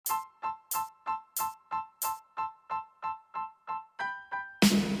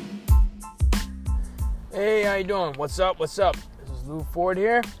Hey, how you doing? What's up? This is Lou Ford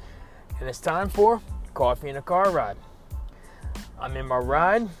here, and it's time for Coffee in a Car Ride. I'm in my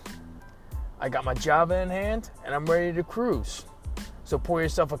ride, I got my Java in hand, and I'm ready to cruise. So pour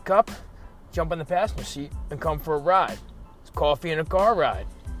yourself a cup, jump in the passenger seat, and come for a ride. It's Coffee in a Car Ride.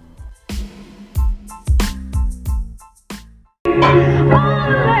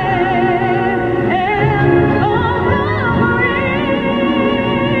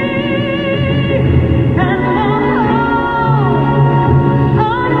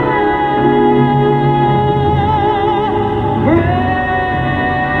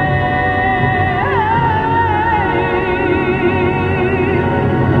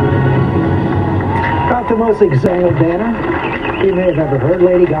 The most exalted Dana. You may have ever heard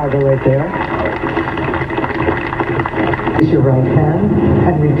Lady Gaga right there. Raise your right hand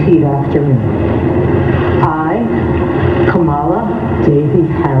and repeat after me. I, Kamala Davy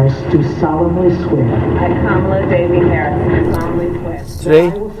Harris, do solemnly swear. I, Kamala Davy Harris, do solemnly swear. Today,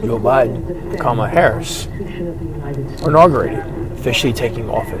 Joe Biden and Kamala Harris are inaugurated, officially taking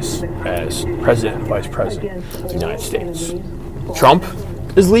office as President and Vice President of the United States. Trump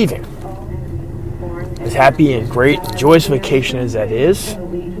is leaving. As happy and great and joyous vacation as that is,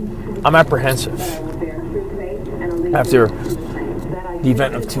 I'm apprehensive. After the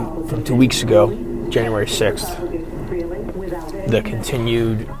event from 2 weeks ago, January 6th, the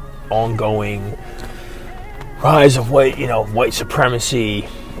continued, ongoing rise of white supremacy,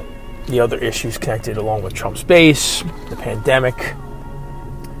 the other issues connected along with Trump's base, the pandemic,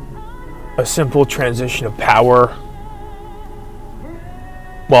 a simple transition of power,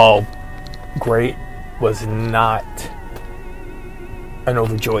 while great, was not an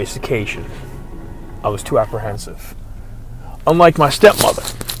overjoyous occasion. I was too apprehensive. Unlike my stepmother,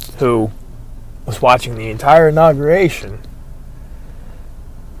 who was watching the entire inauguration,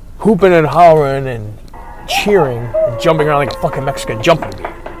 hooping and hollering and cheering and jumping around like a fucking Mexican jumping beat,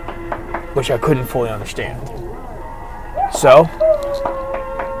 which I couldn't fully understand. So,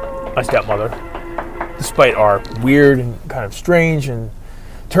 my stepmother, despite our weird and kind of strange and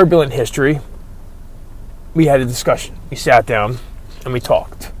turbulent history, we had a discussion. We sat down and we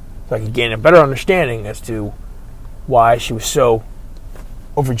talked, so I could gain a better understanding as to why she was so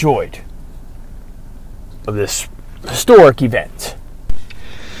overjoyed of this historic event.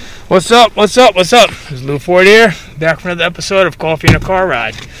 What's up? This is Lou Ford here, back for another episode of Coffee in a Car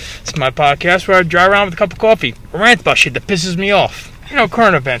Ride. It's my podcast where I drive around with a cup of coffee, rant about shit that pisses me off.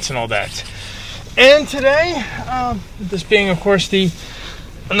 Current events and all that. And today, this being, of course, the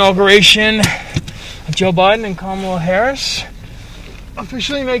inauguration Joe Biden and Kamala Harris,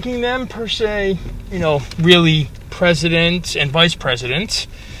 officially making them, per se, really president and vice president.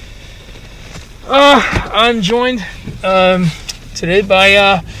 I'm joined today by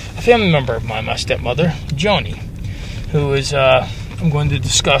a family member of mine, my stepmother, Joni, who is, I'm going to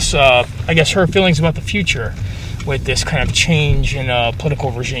discuss, her feelings about the future with this kind of change in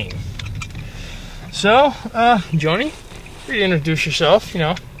political regime. So, Joni, you introduce yourself,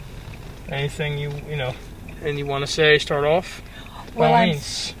 anything you want to say, start off? Well,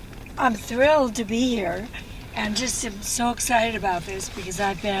 I'm thrilled to be here and just am so excited about this because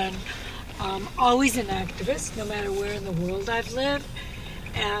I've been always an activist, no matter where in the world I've lived,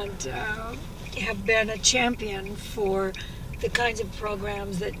 and have been a champion for the kinds of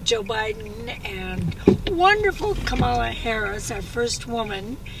programs that Joe Biden and wonderful Kamala Harris, our first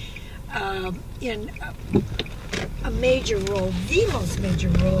woman, in a major role, the most major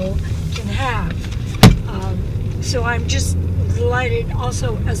role, can have. So I'm just delighted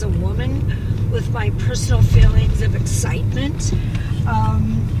also as a woman with my personal feelings of excitement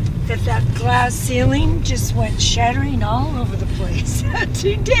that glass ceiling just went shattering all over the place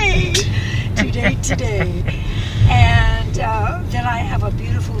today. And that I have a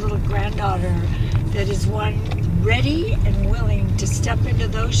beautiful little granddaughter that is ready and willing to step into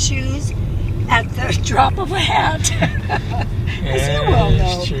those shoes at the drop of a hat. As you well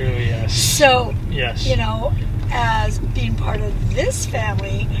know. It's true, yes. So, yes. As being part of this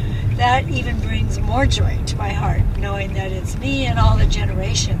family, that even brings more joy to my heart, knowing that it's me and all the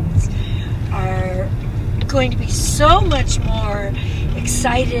generations are going to be so much more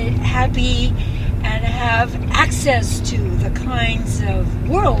excited, happy, and have access to the kinds of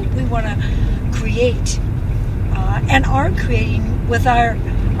world we want to create and are creating with our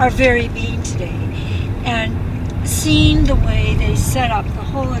very being today. And seeing the way they set up the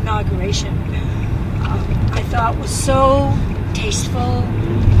whole inauguration, I thought was so tasteful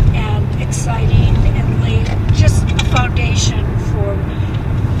and exciting and laid just a foundation for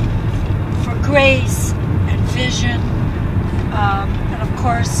grace and vision, and of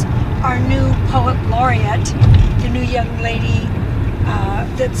course, our new poet laureate, the new young lady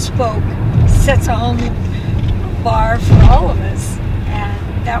that spoke, sets a whole new bar for all of us,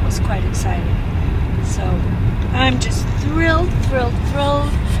 and that was quite exciting. So I'm just thrilled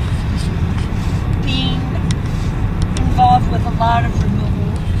being involved with a lot of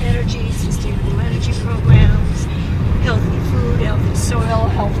renewable energy, sustainable energy programs, healthy food, healthy soil,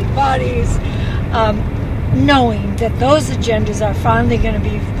 healthy bodies, knowing that those agendas are finally going to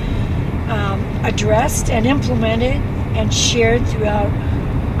be addressed and implemented and shared throughout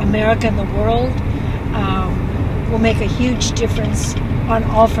America and the world will make a huge difference on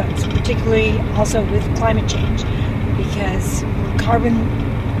all fronts, particularly also with climate change, because we're carbon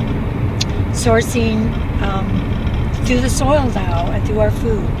sourcing through the soil now and through our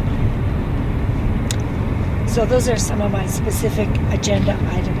food. So those are some of my specific agenda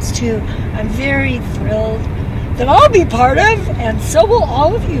items too. I'm very thrilled that I'll be part of, and so will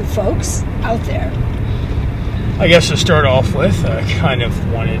all of you folks out there. I guess to start off with, I kind of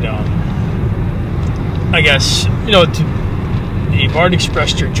wanted, I guess, you know, you've already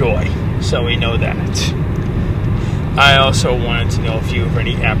expressed your joy, so we know that. I also wanted to know if you have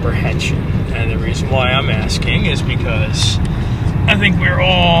any apprehension, and the reason why I'm asking is because I think we're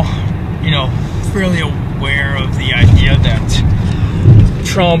all, you know, fairly aware of the idea that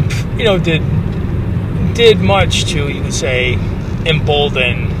Trump, you know, did much to, you could say,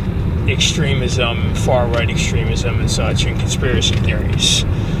 embolden extremism, far-right extremism and such, and conspiracy theories,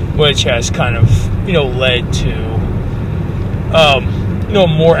 which has kind of, you know, led to, you know,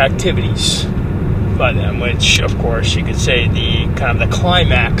 more activities by them, which, of course, you could say the kind of the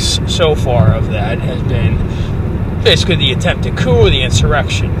climax so far of that has been basically the attempted coup or the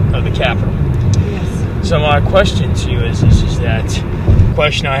insurrection of the Capitol. Yes. So my question to you is that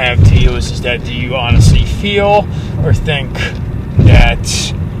question I have to you is that do you honestly feel or think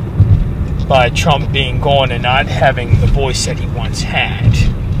that by Trump being gone and not having the voice that he once had,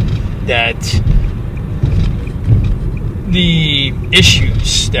 that the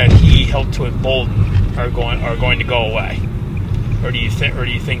issues that he helped to embolden are going to go away, or do you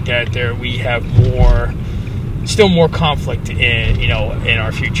think that we have still more conflict in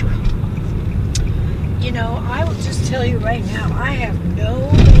our future? You know, I will just tell you right now, I have no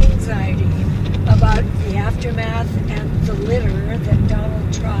anxiety about the aftermath and the litter that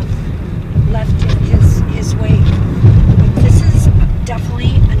Donald Trump left in his wake. This is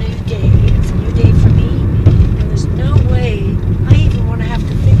definitely a new day. It's a new day for me, and there's no way I even want to have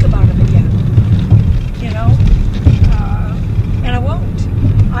to think about him again. You know, and I won't.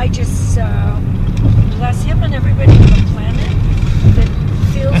 I just bless him and everybody on the planet that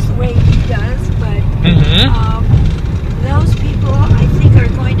feels the way he does. But those people, I think, are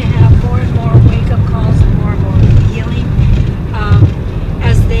going to have more and more wake-up calls and more healing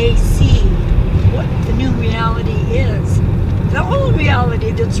as they see what the new reality is. The old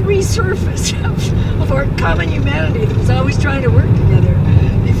reality that's resurfaced of our common humanity that was always trying to work together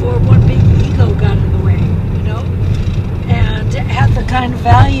before one big ego got in the way, you know? And had the kind of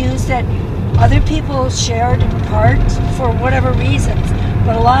values that other people shared in part for whatever reasons.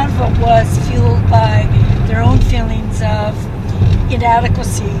 But a lot of it was fueled by their own feelings of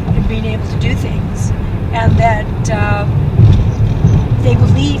inadequacy in being able to do things, and that they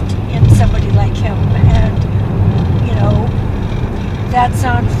believed in somebody like him. And, you know, that's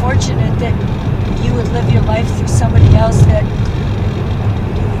unfortunate that you would live your life through somebody else that,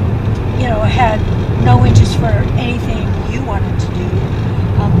 you know, had no interest for anything you wanted to do,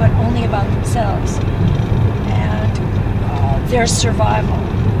 but only about themselves and their survival.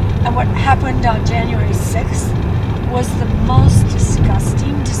 And what happened on January 6th was the most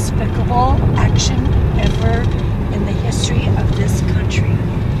disgusting, despicable action ever in the history of this country.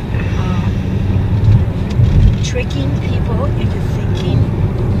 Tricking people into thinking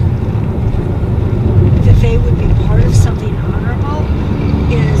that they would be part of something honorable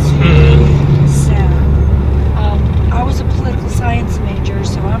is really sad. I was a political science major,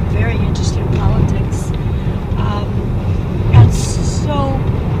 so I'm very interested in politics. And so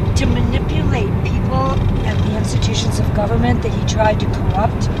to manipulate people and the institutions of government that he tried to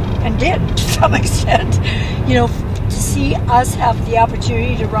corrupt, and did to some extent, you know, to see us have the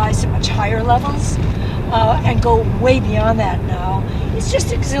opportunity to rise to much higher levels and go way beyond that now, it's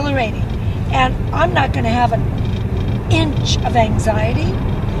just exhilarating. And I'm not going to have an inch of anxiety.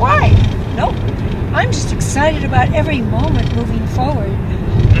 Why? Nope. I'm just excited about every moment moving forward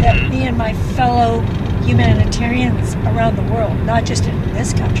that me and my fellow humanitarians around the world, not just in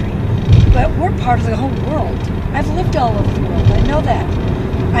this country, but we're part of the whole world. I've lived all over the world. I know that.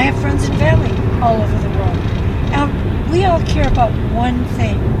 I have friends and family all over the world.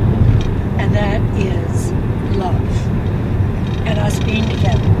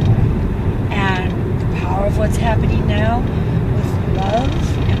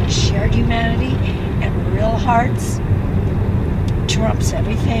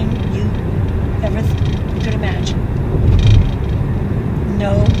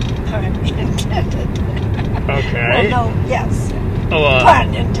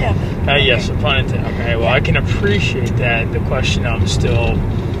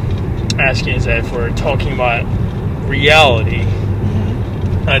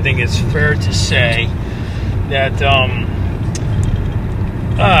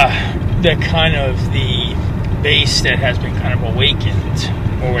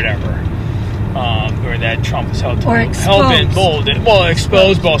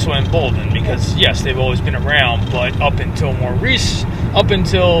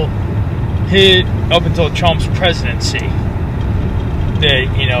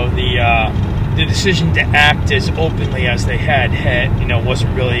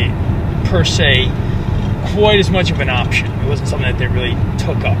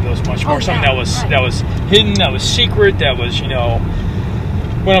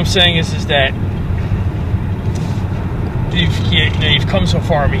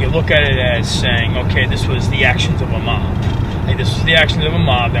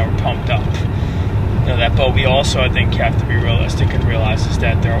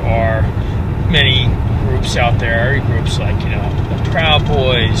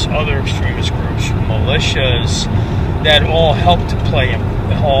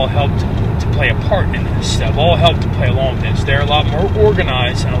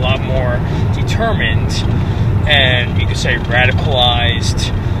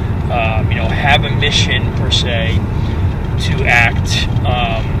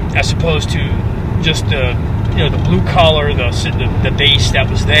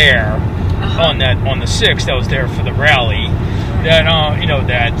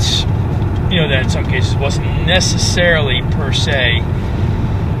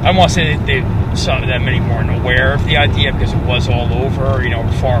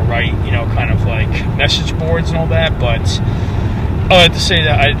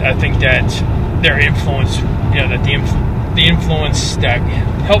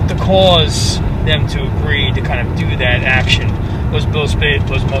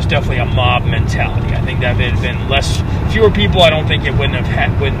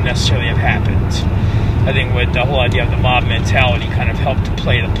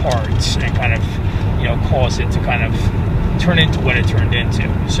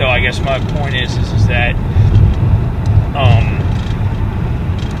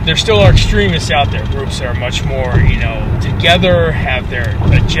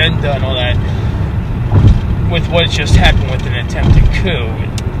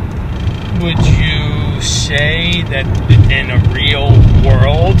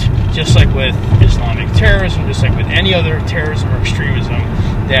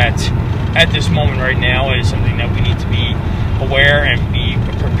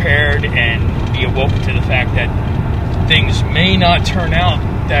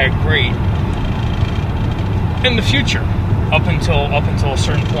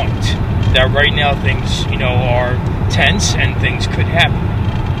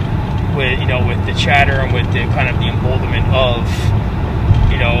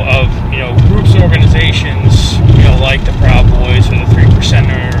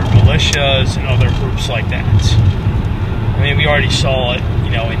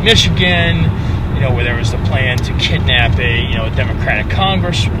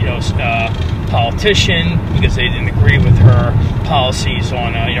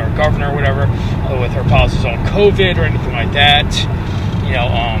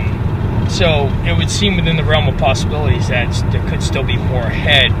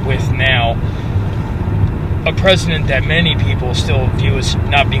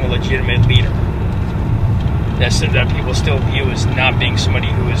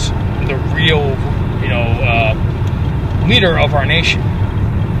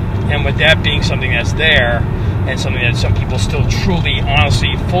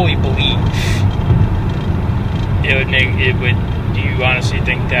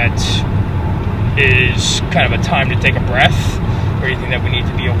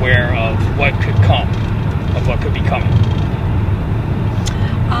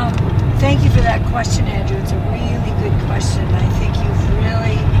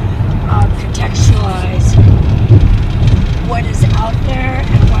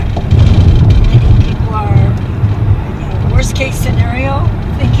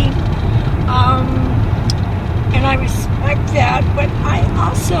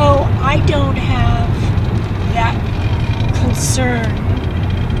 I don't have that concern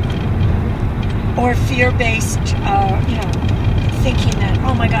or fear-based, thinking that,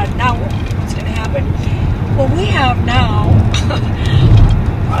 oh my God, now what's going to happen? Well, we have now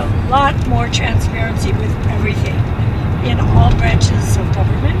a lot more transparency with everything in all branches of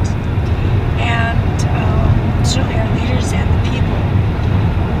government, and certainly our leaders and the people.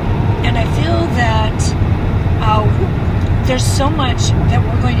 And I feel that there's so much that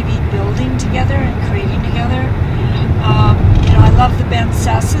we're going to be building together and creating together. I love the Ben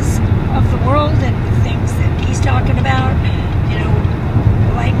Sasses of the world and the things that he's talking about.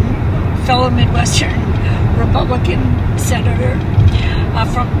 Like fellow Midwestern Republican senator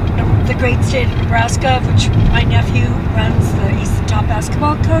from the great state of Nebraska, which my nephew runs. He's the top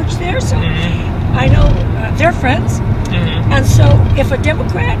basketball coach there, so I know they're friends. And so if a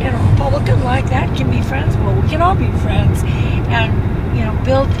Democrat and a Republican like that can be friends, well, we can all be friends and,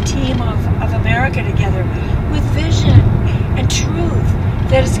 build the team of America together with vision and truth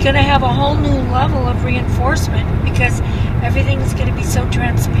that is going to have a whole new level of reinforcement because everything is going to be so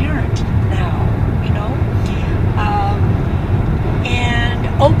transparent now, and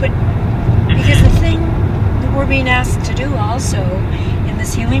open. Because the thing that we're being asked to do also in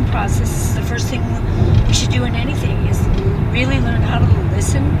this healing process is the first thing we should do in anything is really learn how to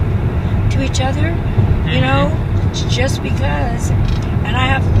listen to each other, just because, and I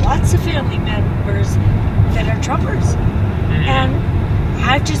have lots of family members that are Trumpers, and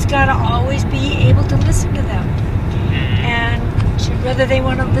I've just got to always be able to listen to them, and whether they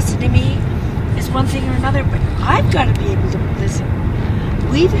want to listen to me is one thing or another, but I've got to be able to listen.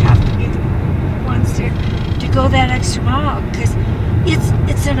 We have to be the ones to go that extra mile, because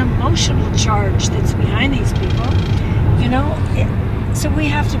it's an emotional charge that's behind these people, so we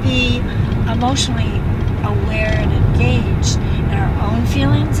have to be emotionally aware and engaged in our own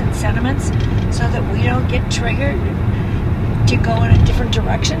feelings and sentiments so that we don't get triggered to go in a different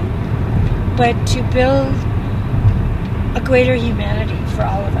direction, but to build a greater humanity for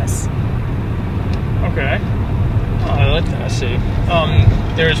all of us. Okay. Oh, I like that. I see.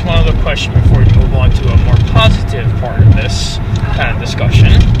 There's one other question before we move on to a more positive part of this kind of discussion.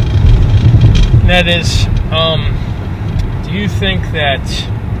 And that is, do you think that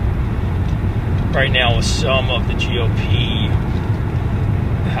right now with some of the GOP,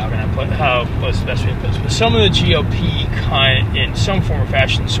 what's the best way to put this? With some of the GOP in some form or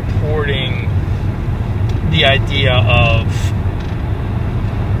fashion supporting the idea of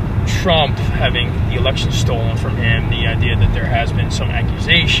Trump having the election stolen from him, the idea that there has been some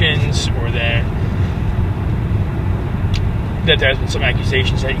accusations, or that there has been some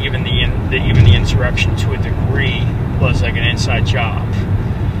accusations that even the insurrection to a degree was like an inside job.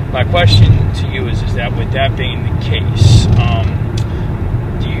 My question to you is that with that being the case,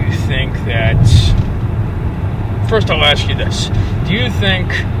 do you think that, first I'll ask you this, do you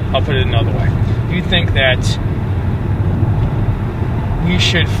think, I'll put it another way, do you think that we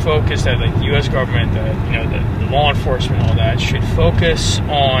should focus, that like the U.S. government, the law enforcement, all that, should focus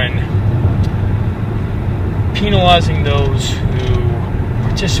on penalizing those who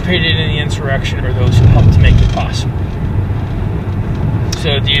participated in the insurrection or those who helped to make it possible?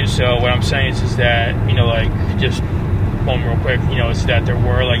 So what I'm saying is that, just one real quick, is that there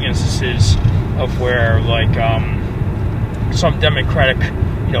were like instances of where like some Democratic,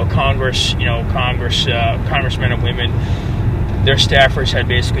 congressmen and women, their staffers had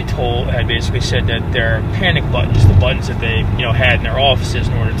basically said that their panic buttons, the buttons that they had in their offices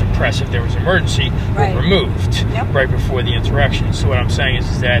in order to press if there was an emergency, were removed right before the insurrection. So what I'm saying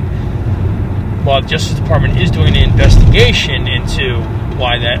is that while the Justice Department is doing an investigation into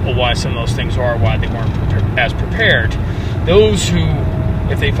why some of those things are, why they weren't as prepared, those who,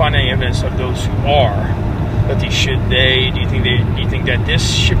 if they find any evidence of those who are, but do you think that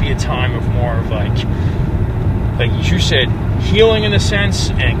this should be a time of more of like you said, healing in a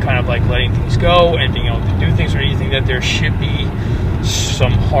sense, and kind of like letting things go and being able to do things, or do you think that there should be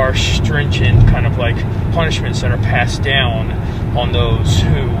some harsh, stringent kind of like punishments that are passed down on those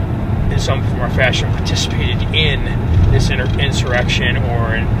who in some form or fashion participated in this insurrection,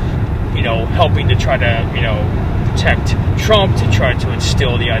 or helping to try to protect Trump, to try to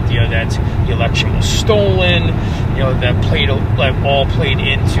instill the idea that the election was stolen, that all played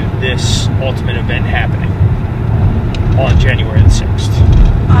into this ultimate event happening on January the 6th.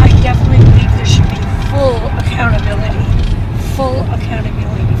 I definitely believe there should be full accountability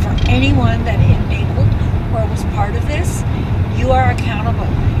for anyone that enabled or was part of this. You are accountable,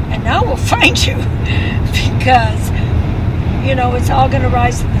 and now we'll find you, because it's all going to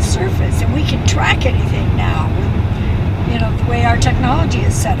rise to the surface, and we can track anything now. the way our technology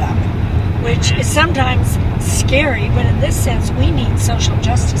is set up, which is sometimes scary, but in this sense, we need social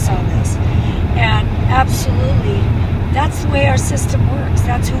justice on this. And absolutely, that's the way our system works.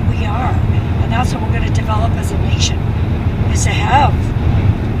 That's who we are. And that's what we're going to develop as a nation, is to have,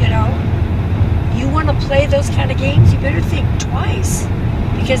 you want to play those kind of games, you better think twice,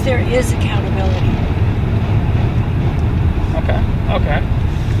 because there is accountability. Okay.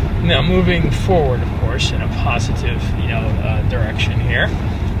 Now, moving forward, of course, in a positive, direction here.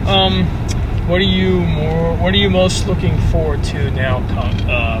 What are you most looking forward to now?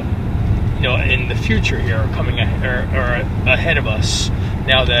 In the future here, coming ahead of us,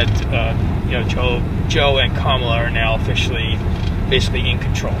 now that Joe and Kamala are now officially, basically in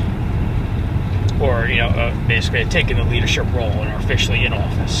control, or basically taking the leadership role and are officially in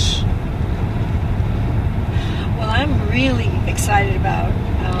office. Well, I'm really excited about,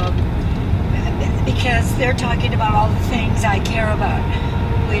 because they're talking about all the things I care about,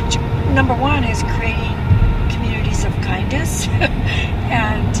 which number one is creating communities of kindness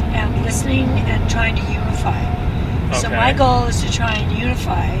and listening and trying to unify. Okay. So my goal is to try and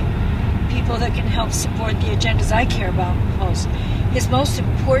unify people that can help support the agendas I care about most. His most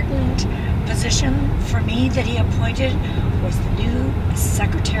important position for me that he appointed was the new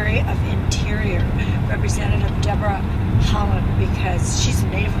Secretary of Interior, Representative Deborah Haaland, because she's a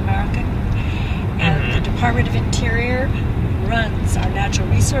Native American, and the Department of Interior runs our natural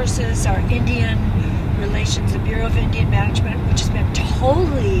resources, our Indian relations, the Bureau of Indian Management, which has been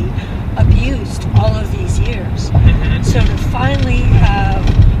totally abused all of these years. So to finally have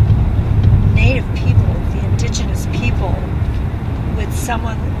Native people, the indigenous people, with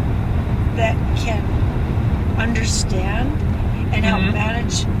someone that can understand and help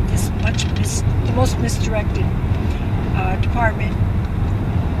manage this the most misdirected department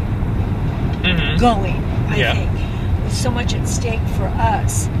going, I think, with so much at stake for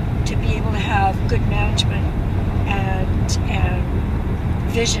us to be able to have good management and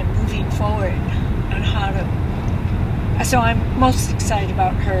vision moving forward on how to. So I'm most excited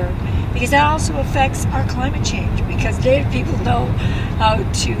about her, because that also affects our climate change, because Native people know how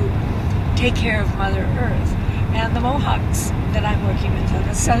to take care of Mother Earth. And the Mohawks that I'm working with,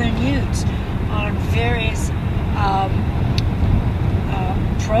 the Southern Utes, on various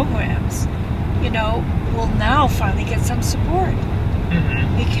programs, will now finally get some support,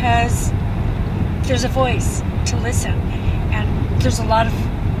 because there's a voice to listen, and there's a lot of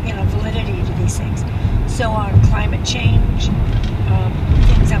validity to these things. So on climate change,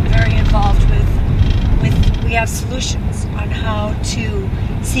 things I'm very involved with we have solutions on how to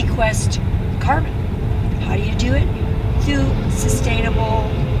sequester carbon. How do you do it? Through sustainable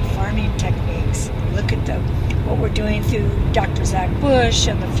farming techniques. Look at what we're doing through Dr. Zach Bush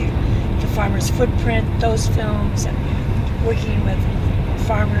and the Farmer's Footprint, those films, and working with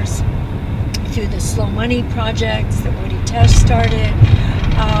farmers through the Slow Money projects that Woody Tesh started,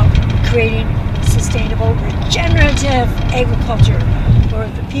 creating sustainable regenerative agriculture where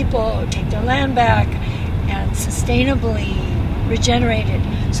the people take their land back and sustainably regenerate it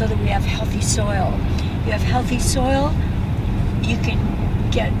so that we have healthy soil. You have healthy soil, you can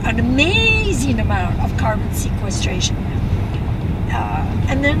get an amazing amount of carbon sequestration.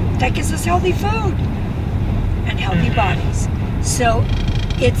 And then that gives us healthy food and healthy bodies. So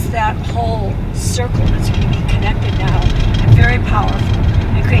it's that whole circle that's going to be connected now and very powerful.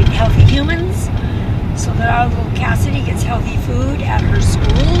 And create healthy humans so that our little Cassidy gets healthy food at her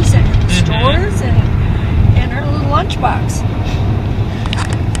schools and in the stores and in her little lunchbox.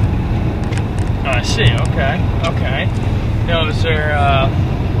 I see. Okay. Now, is there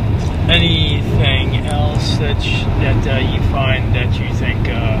anything else that you find that you think,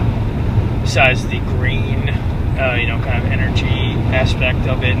 besides the green, kind of energy aspect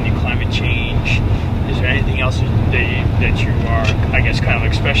of it and the climate change, is there anything else that you are, I guess, kind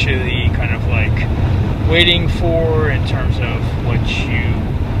of especially kind of like waiting for in terms of what you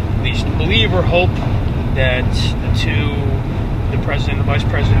at least believe or hope that the president and the vice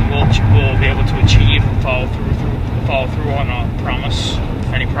president will be able to achieve and follow through on a promise?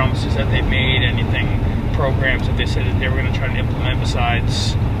 Any promises that they've made? Anything, programs that they said that they were going to try to implement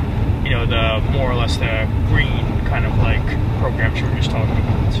besides, the more or less the green kind of like programs you were just talking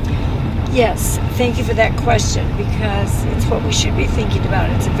about? Yes, thank you for that question, because it's what we should be thinking about.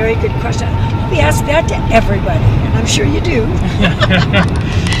 It's a very good question. We ask that to everybody, and I'm sure you do.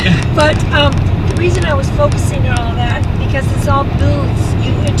 But the reason I was focusing on all that, because this all builds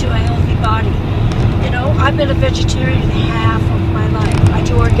you into a healthy body. I've been a vegetarian half of my life. I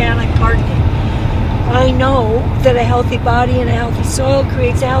do organic gardening. I know that a healthy body and a healthy soil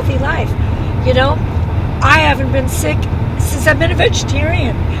creates a healthy life. I haven't been sick since I've been a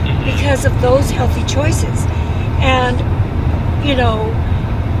vegetarian because of those healthy choices. And, you know,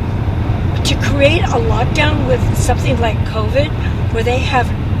 to create a lockdown with something like COVID, where they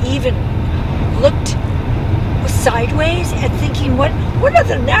haven't even looked sideways and thinking, what are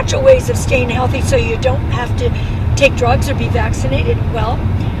the natural ways of staying healthy so you don't have to take drugs or be vaccinated? Well,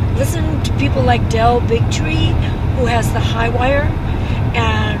 listen to people like Del Bigtree, who has the High Wire,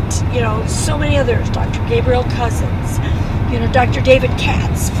 and, you know, so many others, Dr. Gabriel Cousins, you know, Dr. David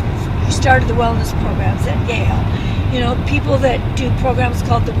Katz, who started the wellness programs at Yale, you know, people that do programs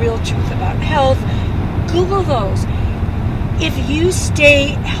called The Real Truth About Health. Google those. If you stay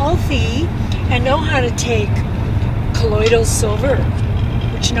healthy and know how to take colloidal silver,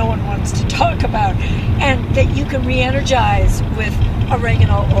 which no one wants to talk about, and that you can re-energize with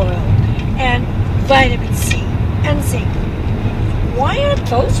oregano oil and vitamin C and zinc, why aren't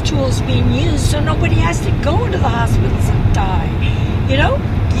those tools being used so nobody has to go into the hospitals and die? You know,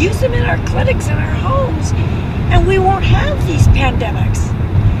 use them in our clinics and our homes, and we won't have these pandemics.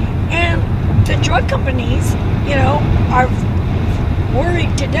 And the drug companies, you know, are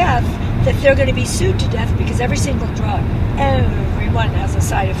worried to death that they're going to be sued to death because every single drug, everyone has a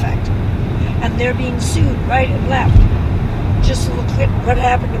side effect. And they're being sued right and left. Just look at what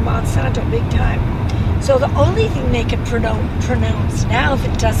happened to Monsanto, big time. So the only thing they can pronounce now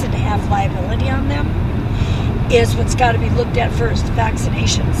that doesn't have liability on them is what's got to be looked at first,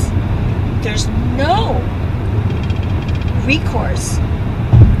 vaccinations. There's no recourse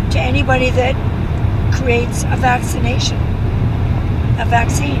to anybody that creates a vaccine.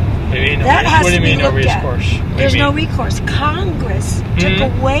 That has to be looked at. There's no recourse. Congress took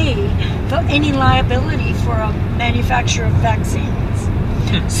away any liability for a manufacturer of vaccines.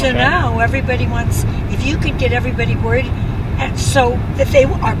 So now everybody wants, if you could get everybody worried, and so that they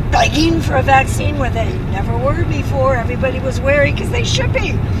are begging for a vaccine where they never were before, everybody was wary because they should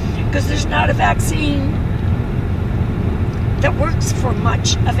be, because there's not a vaccine that works for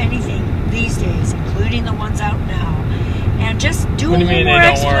much of anything these days, including the ones out now. And just do a little more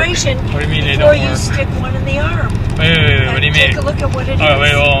exploration before you stick one in the arm. Wait, what do you mean? Take a look at what it is. Oh,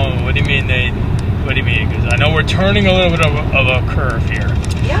 wait, well, what do you mean what do you mean? Because I know we're turning a little bit of a curve here.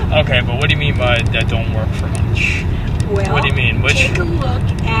 Yeah. Okay, but what do you mean by that don't work for much? Well, what do you mean? Take a look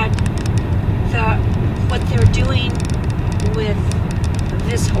at what they're doing with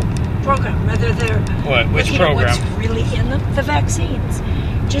this whole program. Whether they're which program? What's really in the vaccines.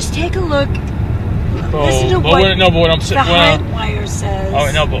 Just take a look. Oh, listen to what I'm saying. The High Wire says. Oh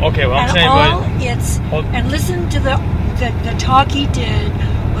no, but okay, well I'm saying, and listen to the talk he did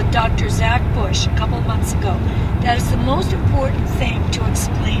with Dr. Zach Bush a couple of months ago. That is the most important thing to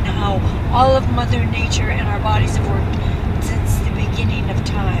explain how all of Mother Nature and our bodies have worked since the beginning of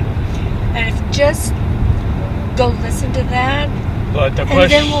time. And if just go listen to that, but the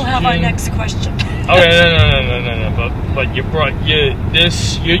and then we'll have our next question. Okay, no. But you brought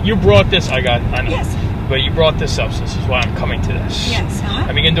you brought this. I know. Yes. But you brought this up, so this is why I'm coming to this. Yes. Uh-huh.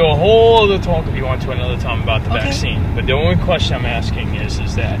 I mean, you can do a whole other talk if you want to another time about the vaccine. But the only question I'm asking is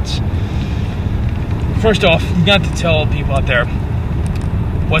that first off, you got to tell people out there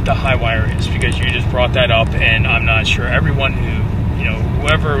what the High Wire is, because you just brought that up, and I'm not sure everyone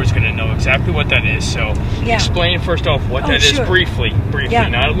whoever was going to know exactly what that is. So explain first off what that is briefly,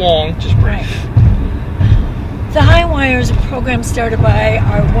 not long, just brief. Right. The High Wire is a program started by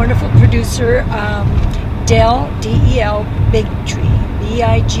our wonderful producer, Del, D-E-L, Bigtree,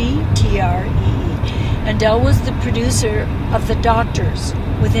 B-I-G-T-R-E-E. And Del was the producer of The Doctors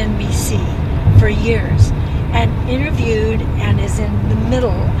with NBC for years, and interviewed and is in the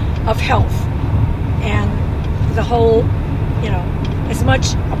middle of health and the whole, as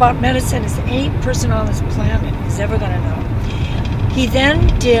much about medicine as any person on this planet is ever going to know. He then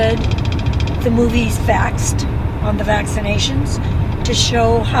did the movies Vaxxed on the vaccinations to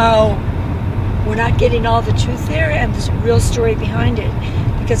show how we're not getting all the truth there and there's a real story behind it,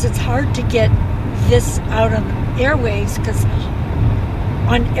 because it's hard to get this out on the airwaves, because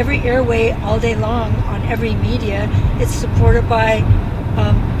on every airway all day long, on every media, it's supported by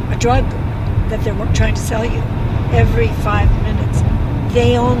a drug that they're trying to sell you every 5 minutes.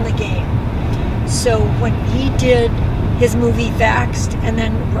 They own the game. So when he did his movie Vaxxed, and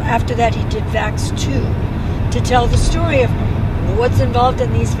then after that he did Vaxxed 2 to tell the story of what's involved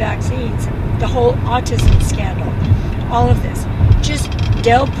in these vaccines, the whole autism scandal, all of this. Just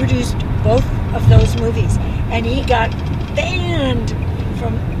Del produced both of those movies, and he got banned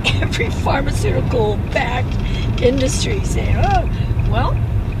from every pharmaceutical-backed industry, saying,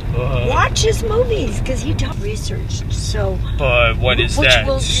 Watch his movies, because he does research. So, But what is which that?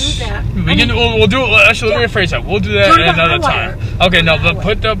 we'll do that. We'll do it. Actually, let me rephrase that. We'll do that Go to the another high time. wire. Okay, no, but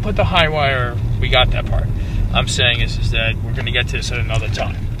High put the high wire. We got that part. I'm saying is that we're going to get to this at another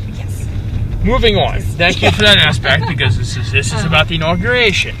time. Yes. Moving on. Thank you for that aspect, because this is about the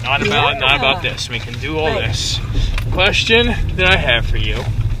inauguration, not about this. We can do all Right. this. Question that I have for you,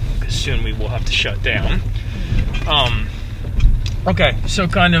 because soon we will have to shut down. Okay, so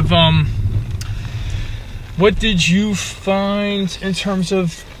kind of what did you find in terms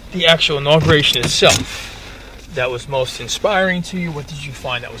of the actual inauguration itself that was most inspiring to you? What did you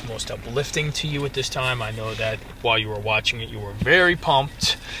find that was most uplifting to you at this time? I know that while you were watching it, you were very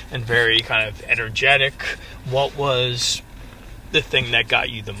pumped and very kind of energetic. What was the thing that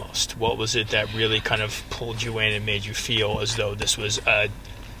got you the most? What was it that really kind of pulled you in and made you feel as though this was a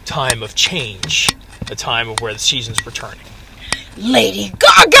time of change, a time of where the seasons were turning? Lady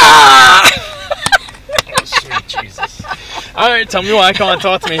Gaga! Oh, sweet Jesus. All right, tell me why. Come on,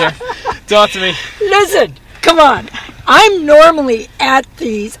 talk to me here. Talk to me. Listen, come on. I'm normally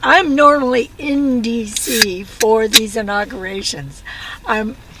in D.C. for these inaugurations.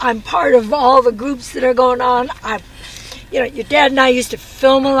 I'm part of all the groups that are going on. Your dad and I used to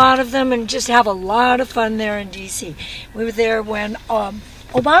film a lot of them and just have a lot of fun there in D.C. We were there when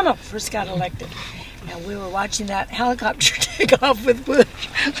Obama first got elected. And we were watching that helicopter take off with Bush,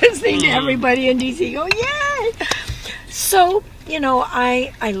 listening to everybody in D.C. go, yay! So,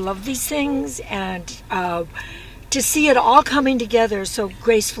 I love these things, and to see it all coming together so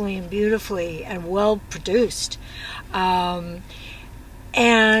gracefully and beautifully and well produced, and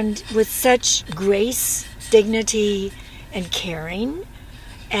with such grace, dignity, and caring,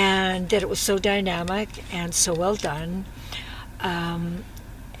 and that it was so dynamic and so well done, and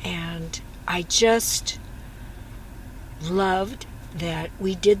I just loved that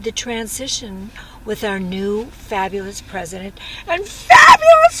we did the transition with our new fabulous president and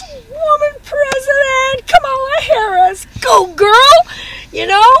fabulous woman president, Kamala Harris. Go, girl!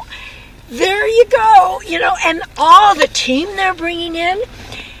 There you go. And all the team they're bringing in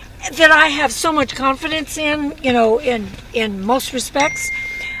that I have so much confidence in, in most respects.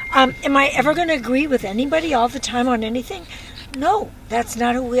 Am I ever going to agree with anybody all the time on anything? No, that's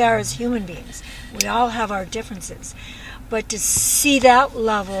not who we are as human beings. We all have our differences. But to see that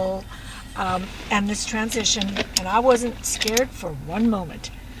level and this transition, and I wasn't scared for one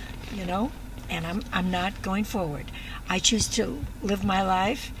moment, and I'm not going forward. I choose to live my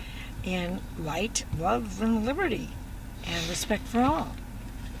life in light, love, and liberty, and respect for all.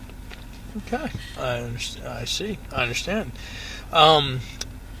 Okay, I see. I understand.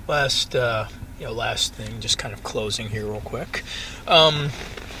 Last thing, just kind of closing here real quick.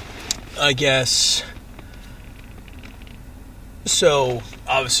 I guess. So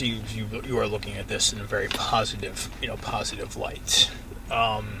obviously you are looking at this in a very positive light.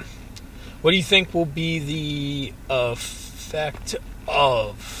 What do you think will be the effect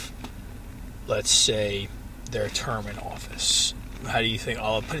of, let's say, their term in office? How do you think?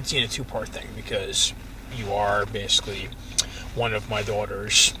 I'll put it to you in a two-part thing, because you are basically one of my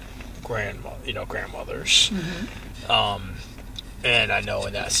daughter's grandmothers. Mm-hmm. And I know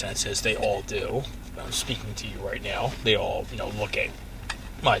in that sense, as they all do, I'm speaking to you right now, they all, look at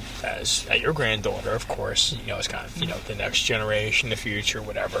at your granddaughter, of course, as kind of, the next generation, the future,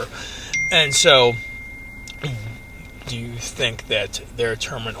 whatever. And so, do you think that their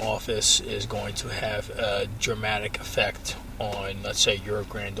term in office is going to have a dramatic effect on, let's say, your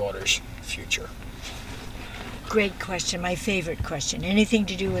granddaughter's future? Great question. My favorite question. Anything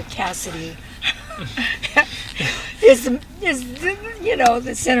to do with Cassidy is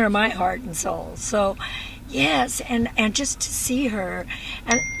the center of my heart and soul. So, yes, and just to see her,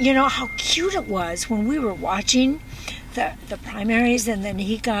 and how cute it was when we were watching the primaries, and then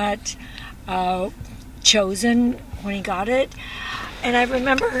he got chosen when he got it, and I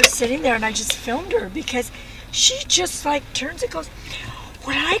remember her sitting there, and I just filmed her because she just turns and goes,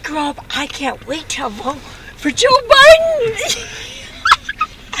 "When I grow up, I can't wait to vote for Joe Biden."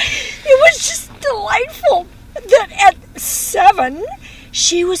 It was just delightful that at 7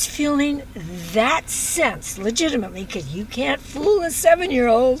 she was feeling that sense, legitimately, because you can't fool a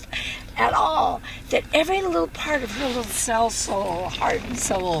 7-year-old at all, that every little part of her little soul, heart and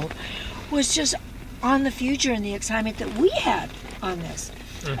soul, was just on the future and the excitement that we had on this.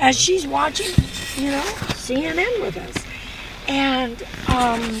 Mm-hmm. As she's watching, CNN with us. And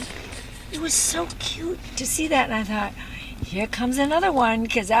it was so cute to see that, and I thought, here comes another one,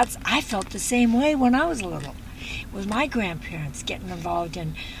 because I felt the same way when I was little, with my grandparents getting involved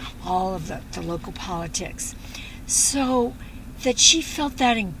in all of the local politics. So that she felt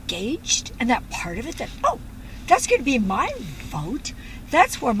that engaged and that part of it, that, oh, that's going to be my vote.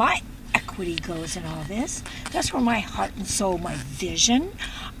 That's where my equity goes in all this. That's where my heart and soul, my vision.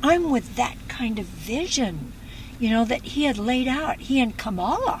 I'm with that kind of vision, that he had laid out, he and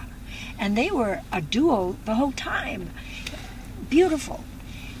Kamala. And they were a duo the whole time. Beautiful.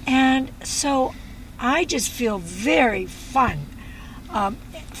 And so I just feel very fun,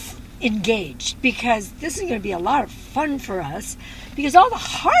 engaged, because this is going to be a lot of fun for us, because all the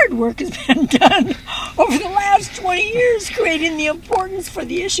hard work has been done over the last 20 years, creating the importance for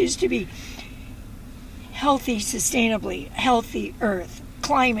the issues to be healthy, sustainably, healthy earth,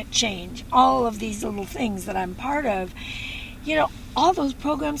 climate change, all of these little things that I'm part of. All those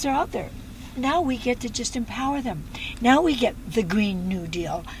programs are out there. Now we get to just empower them. Now we get the Green New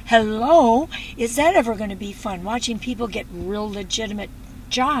Deal. Hello, is that ever going to be fun? Watching people get real legitimate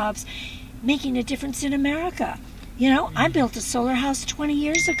jobs, making a difference in America. I built a solar house 20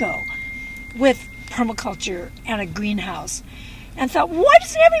 years ago with permaculture and a greenhouse, and thought, why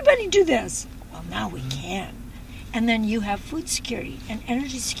doesn't everybody do this? Well, now we can. And then you have food security and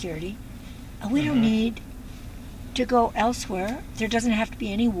energy security, and we don't need to go elsewhere. There doesn't have to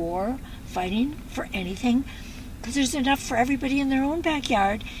be any war fighting for anything, because there's enough for everybody in their own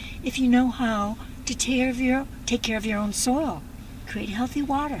backyard if you know how to take care of your own soil, create healthy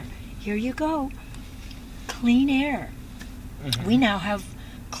water. Here you go. Clean air. We now have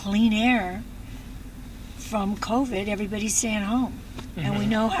clean air from COVID. Everybody's staying home, and we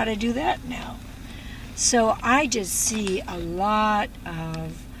know how to do that now. So I just see a lot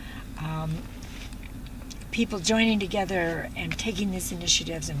of people joining together and taking these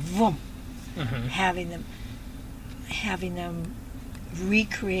initiatives and having them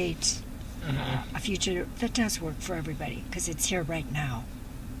recreate a future that does work for everybody, because it's here right now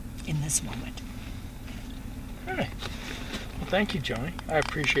in this moment. All right. Well, thank you, Johnny. I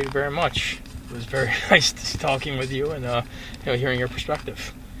appreciate it very much. It was very nice talking with you and hearing your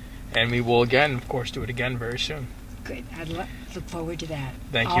perspective. And we will again, of course, do it again very soon. Good. I'd look forward to that.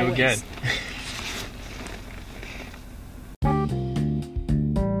 Thank you again.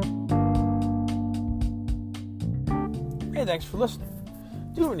 Hey, thanks for listening.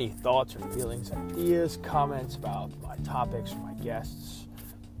 Do you have any thoughts or feelings, ideas, comments about my topics or my guests?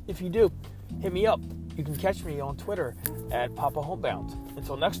 If you do, hit me up. You can catch me on Twitter at Papa Homebound.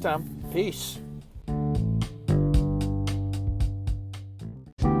 Until next time, peace.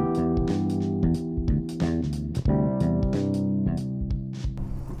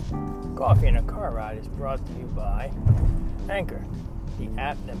 Coffee and a Car Ride is brought to you by Anchor, the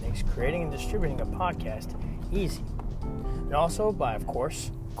app that makes creating and distributing a podcast easy. And also by, of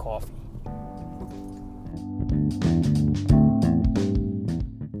course, coffee.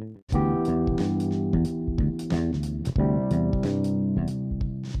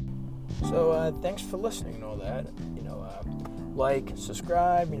 So thanks for listening and all that. Like,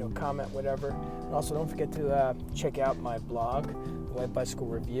 subscribe, comment, whatever. And also don't forget to check out my blog, White Bicycle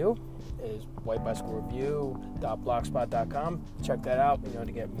Review. Is whitebicyclereview.blogspot.com. Check that out, to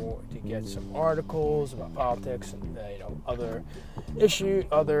get some articles about politics and other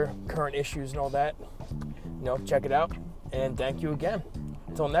current issues and all that. Check it out. And thank you again.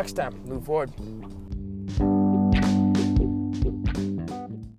 Until next time, move forward.